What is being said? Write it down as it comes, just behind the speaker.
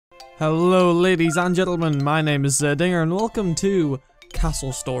Hello ladies and gentlemen, my name is Dinga and welcome to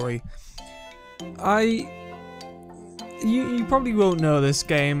Castle Story. You probably won't know this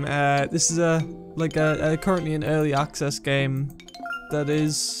game. This is currently an early access game that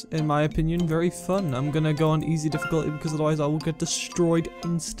is, in my opinion, very fun. I'm gonna go on easy difficulty because otherwise I will get destroyed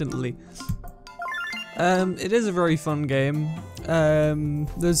instantly. It is a very fun game.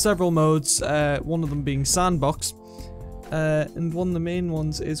 There's several modes, one of them being Sandbox. And one of the main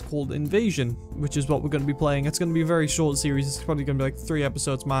ones is called Invasion, which is what we're going to be playing. It's going to be a very short series. It's probably going to be like 3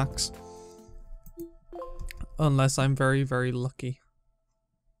 episodes max. Unless I'm very, very lucky.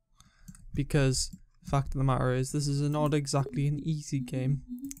 Because the fact of the matter is, this is not exactly an easy game.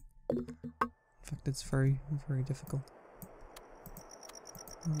 In fact, it's very, very difficult.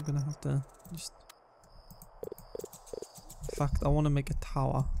 I'm going to have to just... In fact, I want to make a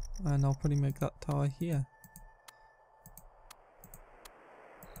tower. And I'll probably make that tower here.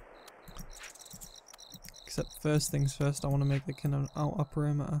 Except first things first, I want to make the kind of outer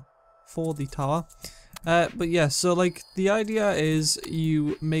perimeter for the tower. But yeah, so like the idea is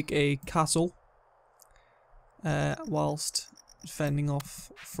you make a castle whilst fending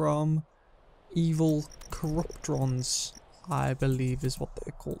off from evil corruptrons, I believe is what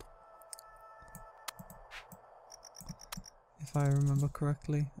they're called. If I remember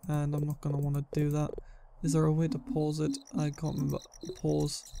correctly, and I'm not going to want to do that. Is there a way to pause it? I can't remember.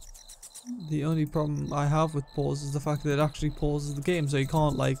 Pause. The only problem I have with pause is the fact that it actually pauses the game, so you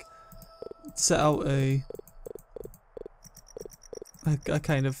can't like set out a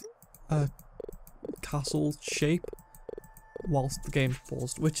kind of a castle shape whilst the game's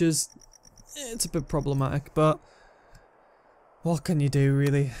paused, which is, it's a bit problematic, but what can you do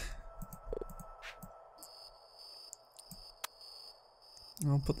really?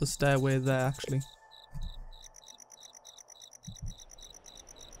 I'll put the stairway there actually.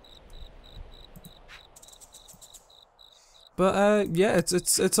 But yeah,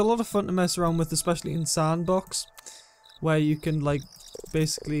 it's a lot of fun to mess around with, especially in Sandbox, where you can like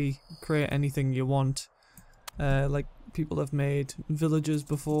basically create anything you want. Like people have made villages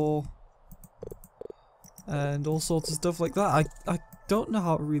before, and all sorts of stuff like that. I don't know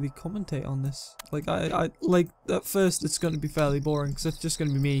how to really commentate on this. Like I like at first it's going to be fairly boring because it's just going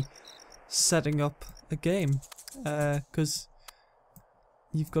to be me setting up a game, because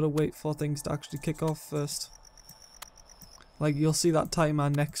you've got to wait for things to actually kick off first. Like, you'll see that time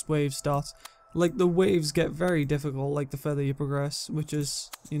our next wave starts. Like, the waves get very difficult, like, the further you progress, which is,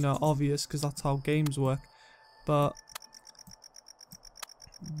 you know, obvious, because that's how games work. But,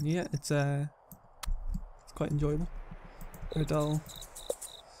 yeah, it's quite enjoyable. Right,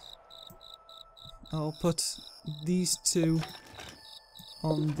 I'll put these two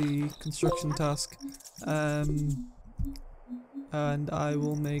on the construction task, and I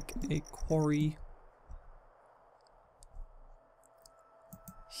will make a quarry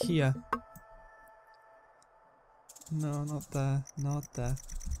here. No, not there. Not there.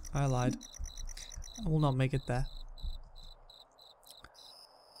 I lied. I will not make it there.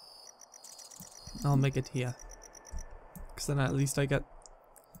 I'll make it here. Because then at least I get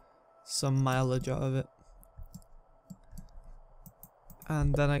some mileage out of it.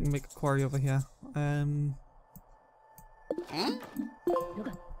 And then I can make a quarry over here.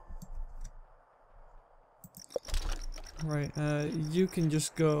 Right, you can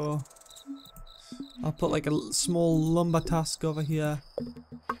just go... I'll put like a small lumber task over here.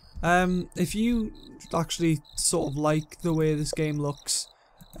 If you actually sort of like the way this game looks,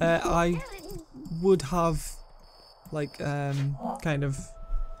 I would have like kind of...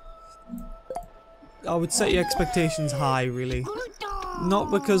 I would set your expectations high, really.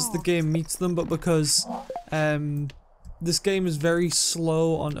 Not because the game meets them, but because this game is very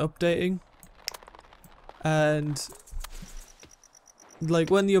slow on updating. And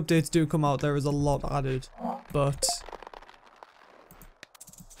like when the updates do come out, there is a lot added, but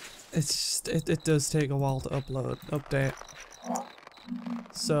it's just, it does take a while to update.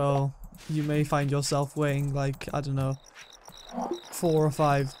 So you may find yourself waiting like, I don't know, 4 or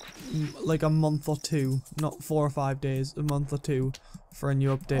 5, like a month or 2, not 4 or 5 days, a month or 2 for a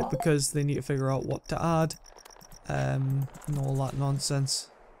new update because they need to figure out what to add, and all that nonsense.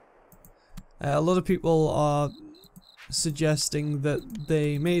 A lot of people are suggesting that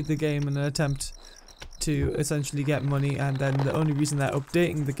they made the game in an attempt to essentially get money, and then the only reason they're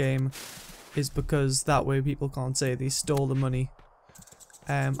updating the game is because that way people can't say they stole the money.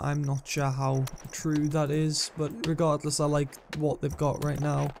 I'm not sure how true that is, but regardless, I like what they've got right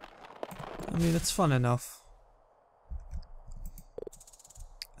now. I mean, it's fun enough.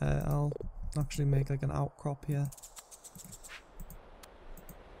 I'll actually make like an outcrop here.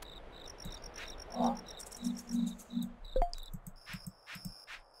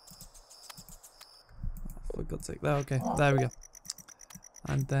 Fantastic. There, okay, there we go.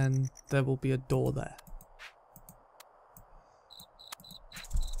 And then there will be a door there.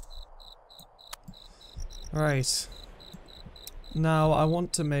 Right. Now I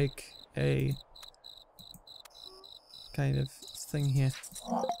want to make a kind of thing here.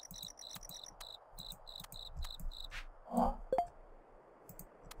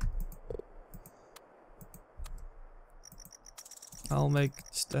 I'll make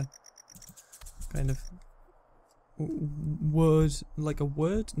just a kind of word, like a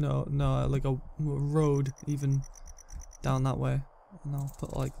word? No, like a road even down that way. And I'll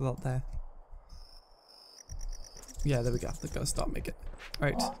put like that there. Yeah, there we go. They're gonna start making.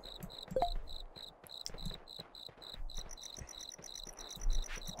 Right.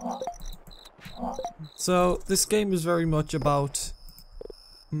 So this game is very much about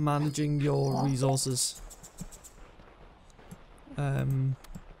managing your resources.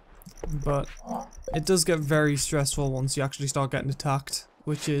 But it does get very stressful once you actually start getting attacked,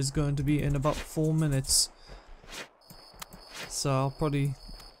 which is going to be in about 4 minutes. So I'll probably,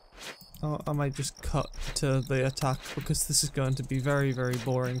 I might just cut to the attack because this is going to be very, very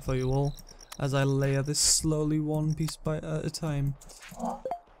boring for you all as I layer this slowly one piece at a time.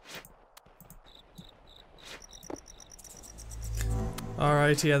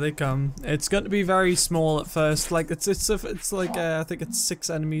 Alright, here they come. It's going to be very small at first. Like it's like I think it's 6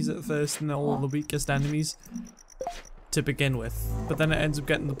 enemies at first, and they're all the weakest enemies to begin with. But then it ends up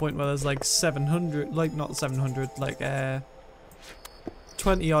getting to the point where there's like 700, like not 700, like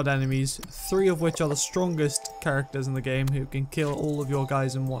 20 odd enemies, 3 of which are the strongest characters in the game who can kill all of your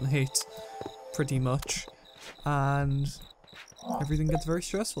guys in one hit, pretty much. And everything gets very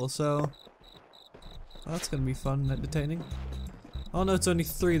stressful. So that's going to be fun and entertaining. Oh no, it's only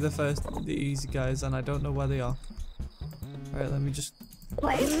 3 the easy guys, and I don't know where they are. Alright, let me just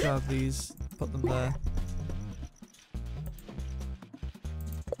grab these, put them there.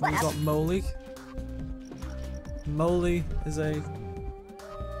 We've got Molly. Molly is a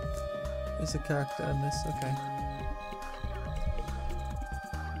character in this, okay.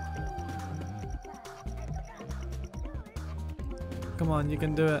 Come on, you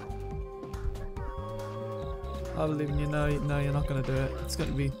can do it. I believe in you. No, you're not gonna do it. It's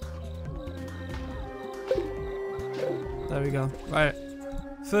gonna be. There we go. Right.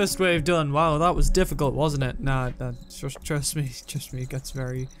 First wave done. Wow, that was difficult, wasn't it? Nah, trust me. Trust me. It gets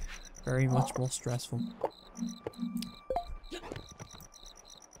very, very much more stressful.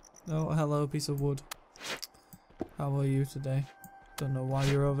 Oh, hello, piece of wood. How are you today? Don't know why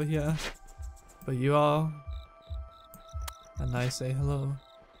you're over here, but you are. And I say hello.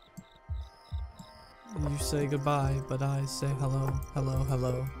 You say goodbye, but I say hello, hello,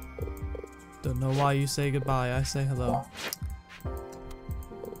 hello. Don't know why you say goodbye, I say hello.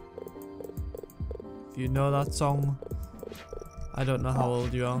 If you know that song, I don't know how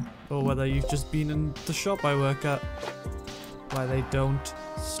old you are, or whether you've just been in the shop I work at, where they don't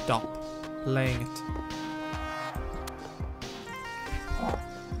stop playing it.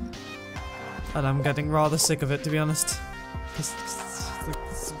 And I'm getting rather sick of it, to be honest.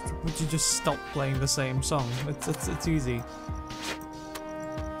 Would you just stop playing the same song? It's easy.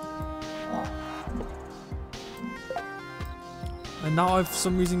 And now I've for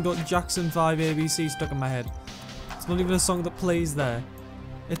some reason got Jackson 5 ABC stuck in my head. It's not even a song that plays there.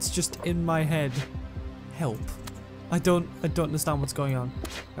 It's just in my head. Help. I don't understand what's going on.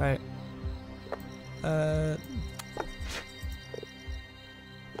 Right.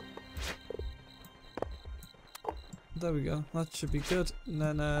 There we go. That should be good. And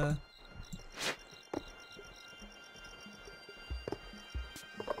then the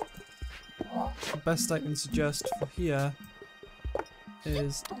best I can suggest for here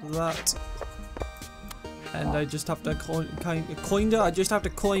is that, and I just have to coin it. I just have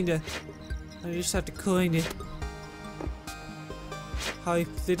to coin it. How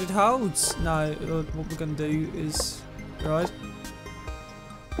did it holds? Now what we're gonna do is right.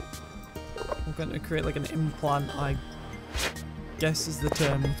 We're going to create like an implant, I guess is the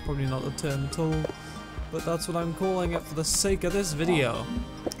term. It's probably not the term at all, but that's what I'm calling it for the sake of this video.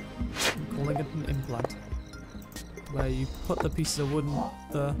 I'm calling it an implant, where you put the pieces of wood in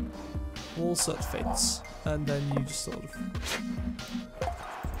the wall so it fits, and then you just sort of.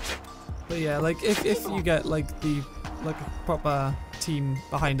 But yeah, like if you get like a proper team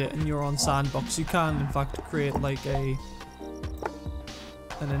behind it and you're on Sandbox, you can in fact create like an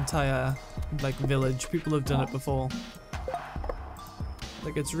entire like village. People have done it before.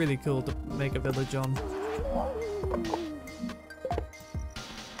 Like it's really cool to make a village on.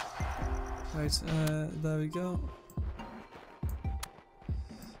 Right, there we go.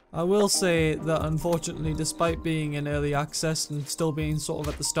 I will say that unfortunately, despite being in early access and still being sort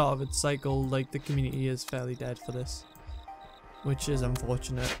of at the start of its cycle, like the community is fairly dead for this, which is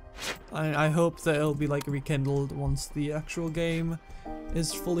unfortunate. I hope that it'll be like rekindled once the actual game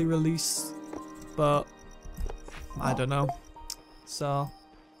is fully released, but I don't know. So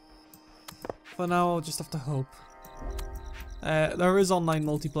for now, I'll just have to hope. There is online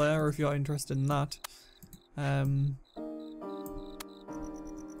multiplayer if you're interested in that.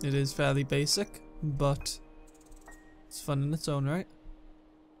 It is fairly basic, but it's fun in its own right.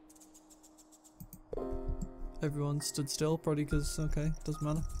 Everyone stood still, probably because, okay, doesn't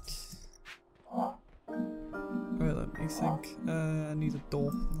matter. Alright, let me think. I need a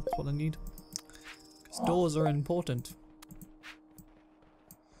door, that's what I need. Because doors are important.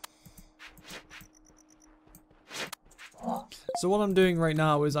 So what I'm doing right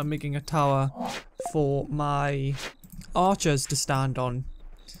now is I'm making a tower for my archers to stand on.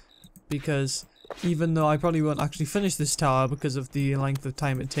 Because even though I probably won't actually finish this tower because of the length of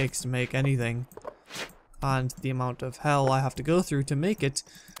time it takes to make anything, and the amount of hell I have to go through to make it,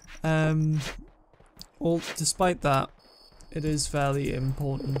 well, despite that, it is fairly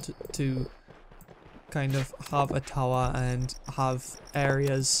important to kind of have a tower and have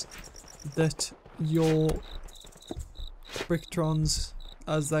areas that your Bricktrons,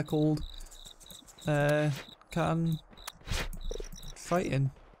 as they're called, can fight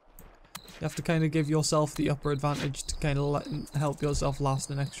in. You have to kind of give yourself the upper advantage to kind of help yourself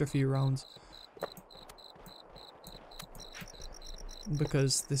last an extra few rounds.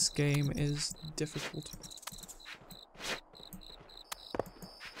 Because this game is difficult.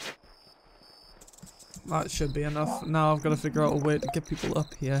 That should be enough. Now I've got to figure out a way to get people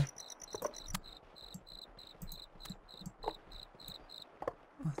up here.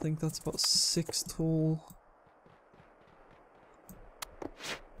 I think that's about 6 tall.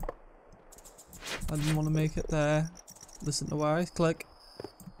 I didn't want to make it there. Listen to where I click.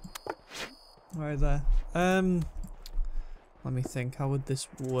 Right there. Let me think, how would this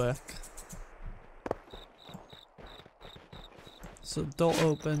work? So the door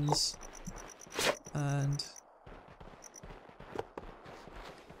opens and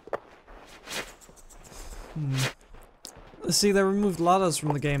see, they removed ladders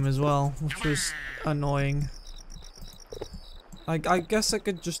from the game as well, which was annoying. I guess I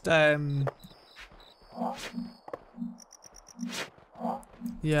could just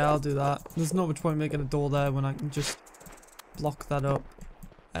yeah, I'll do that. There's not much point making a door there when I can just block that up.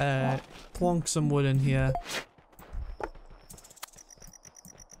 Plonk some wood in here.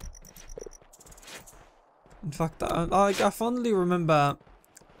 In fact, I fondly remember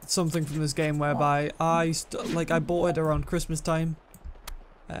something from this game whereby I bought it around Christmas time.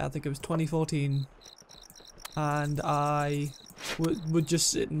 I think it was 2014, and I would just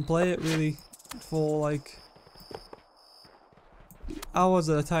sit and play it really for like hours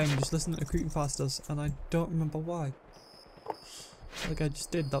at a time, just listening to creepypastas, and I don't remember why. Like I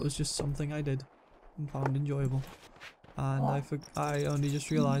just did. That was just something I did and found enjoyable. And I only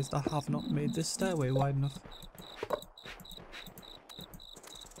just realised I have not made this stairway wide enough.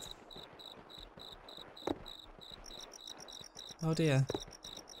 Oh dear.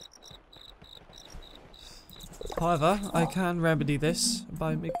 However, I can remedy this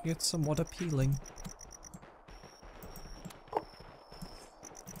by making it somewhat appealing.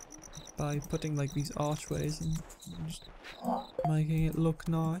 By putting like these archways and just making it look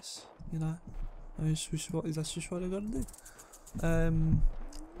nice, you know. That's just what I gotta do.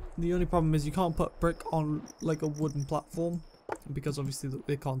 The only problem is you can't put brick on like a wooden platform because obviously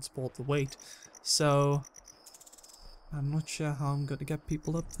they can't support the weight. So I'm not sure how I'm gonna get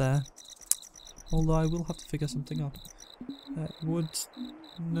people up there. Although I will have to figure something out. Wood,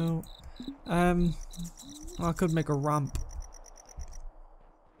 no. I could make a ramp.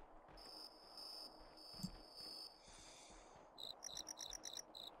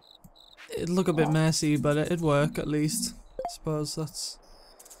 It'd look a bit messy, but it'd work at least. I suppose that's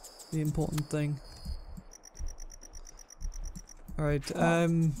the important thing. Alright,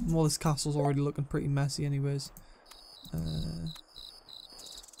 well, this castle's already looking pretty messy anyways.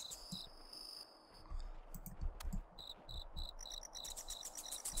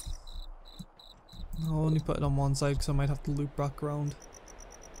 I'll only put it on one side because I might have to loop back around.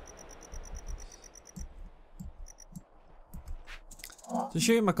 It's a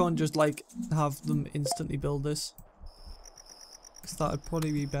shame I can't just like have them instantly build this, because that would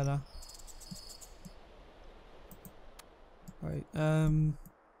probably be better. Right, let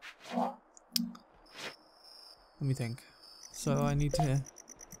me think. So I need to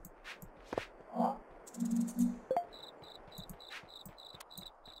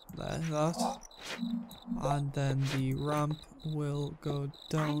like that. And then the ramp will go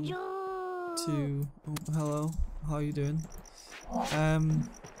down to... Oh, hello, how you doing? I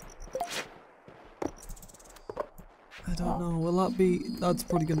don't know, will that be... That's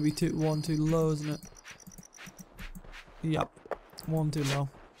probably going to be one too low, isn't it? Yep, one too low.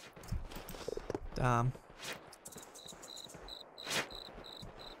 Damn.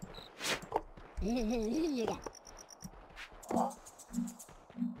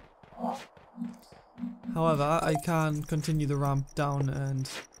 However, I can continue the ramp down and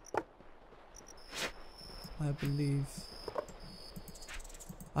I believe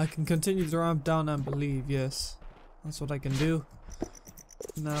I can continue the ramp down and believe, yes. That's what I can do.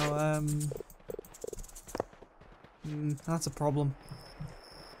 Now, that's a problem.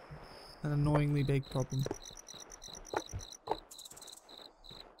 An annoyingly big problem.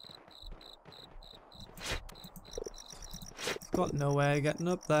 Got no way getting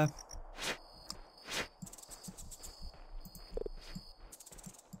up there.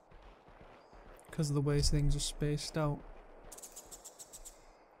 Because of the way things are spaced out.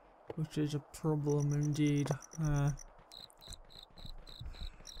 Which is a problem indeed.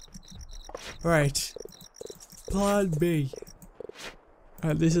 Right. Plan B.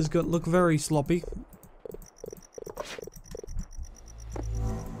 This is going to look very sloppy.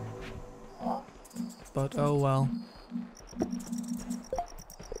 But oh well.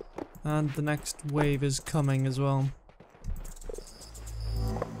 And the next wave is coming as well.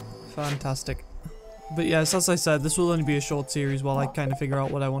 Fantastic. But yes, as I said, this will only be a short series while I kind of figure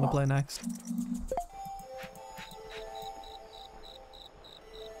out what I want to play next.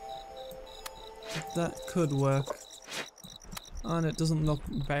 That could work. And it doesn't look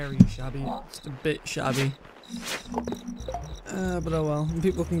very shabby, just a bit shabby. But oh well, and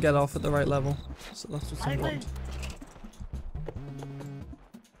people can get off at the right level, so that's what's important.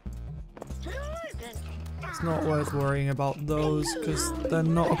 It's not worth worrying about those, because they're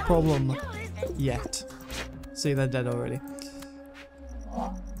not a problem yet. See, they're dead already.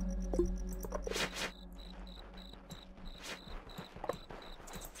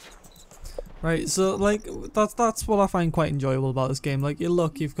 Right, so like that's what I find quite enjoyable about this game. Like, you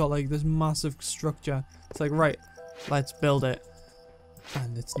look, you've got like this massive structure. It's like, right, let's build it,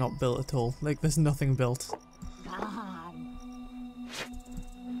 and it's not built at all. Like, there's nothing built.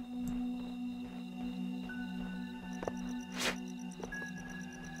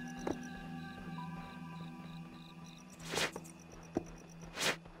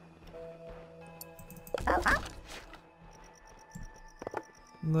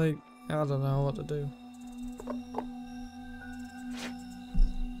 Like, I don't know what to do.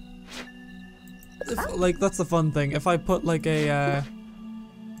 Like, that's the fun thing. If I put like a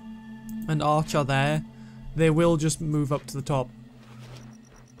an archer there, they will just move up to the top.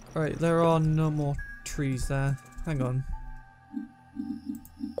 Right, there are no more trees there. Hang on.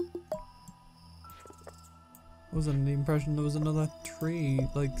 I was under the impression there was another tree,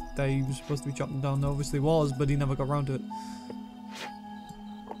 like they were supposed to be chopping down. There obviously was, but he never got around to it.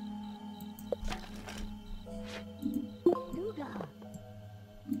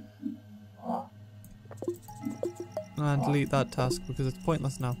 And delete that task because it's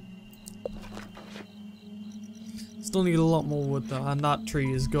pointless now. Still need a lot more wood though, and that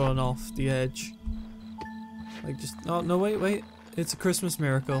tree is going off the edge. Like, just, oh no, wait, it's a Christmas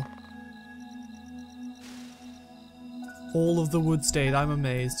miracle. All of the wood stayed, I'm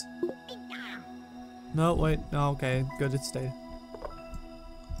amazed. No, wait, no, okay, good, it stayed.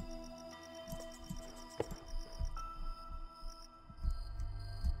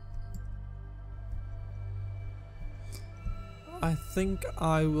 I think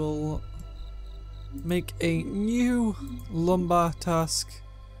I will make a new lumber task.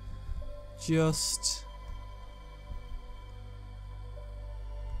 Just...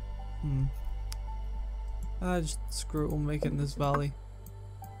 just screw it, we'll make it in this valley.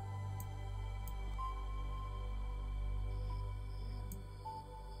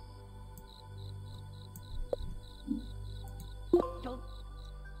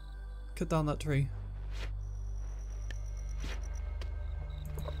 Cut down that tree.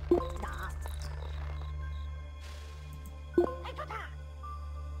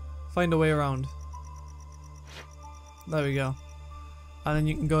 Find a way around. There we go. And then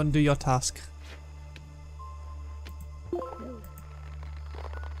you can go and do your task.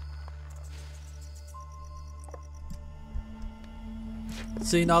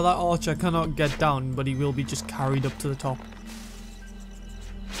 See, now that archer cannot get down, but he will be just carried up to the top.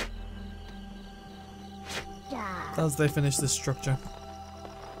 As they finish this structure.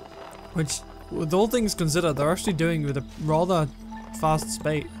 Which, with all things considered, they're actually doing with a rather fast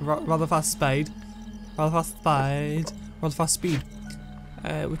speed, rather fast speed,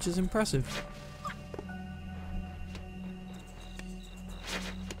 which is impressive.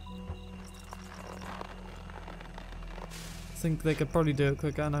 I think they could probably do it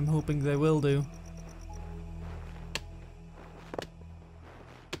quicker, and I'm hoping they will do.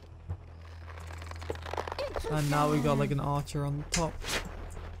 And now we got like an archer on the top.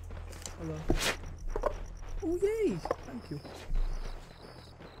 Hello. Oh yay! Thank you.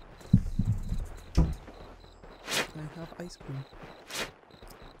 I have ice cream.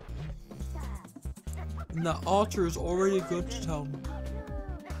 And that archer is already good to tell me.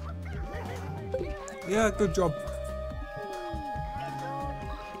 Yeah, good job.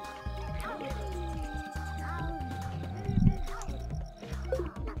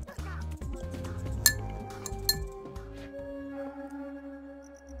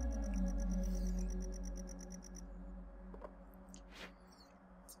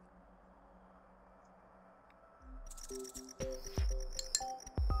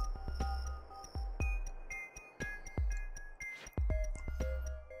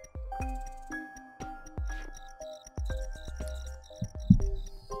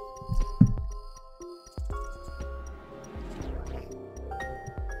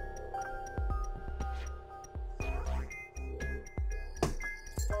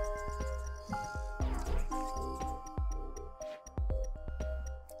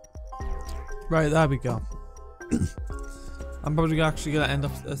 Right, there we go. I'm probably actually gonna end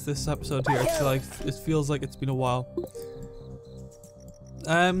up this episode here. It's like, it feels like it's been a while.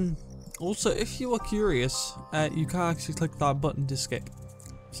 Also, if you are curious, you can actually click that button to skip.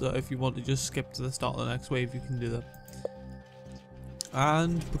 So if you want to just skip to the start of the next wave, you can do that.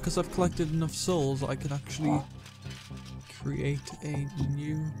 And because I've collected enough souls, I can actually create a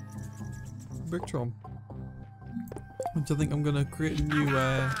new Victron. Which I think I'm gonna create a new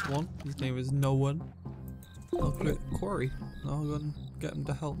one. His name is No One. I'll create a quarry. I'll go and get him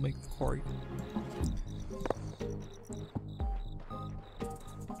to help make the quarry.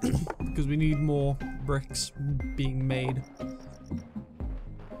 Because we need more bricks being made.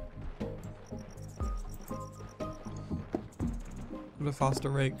 At a faster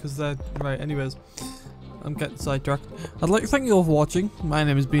rate, because they're right. Anyways, I'm getting sidetracked. I'd like to thank you all for watching. My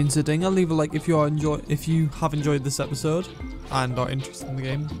name is Dinga. Leave a like if you have enjoyed this episode and are interested in the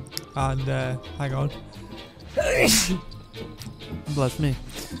game. And hang on. Bless me.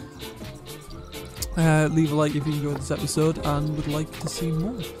 Leave a like if you enjoyed this episode and would like to see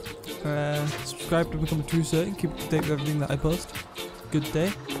more. Subscribe to become a true certain. Keep up to date with everything that I post. Good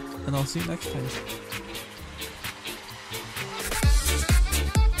day, and I'll see you next time.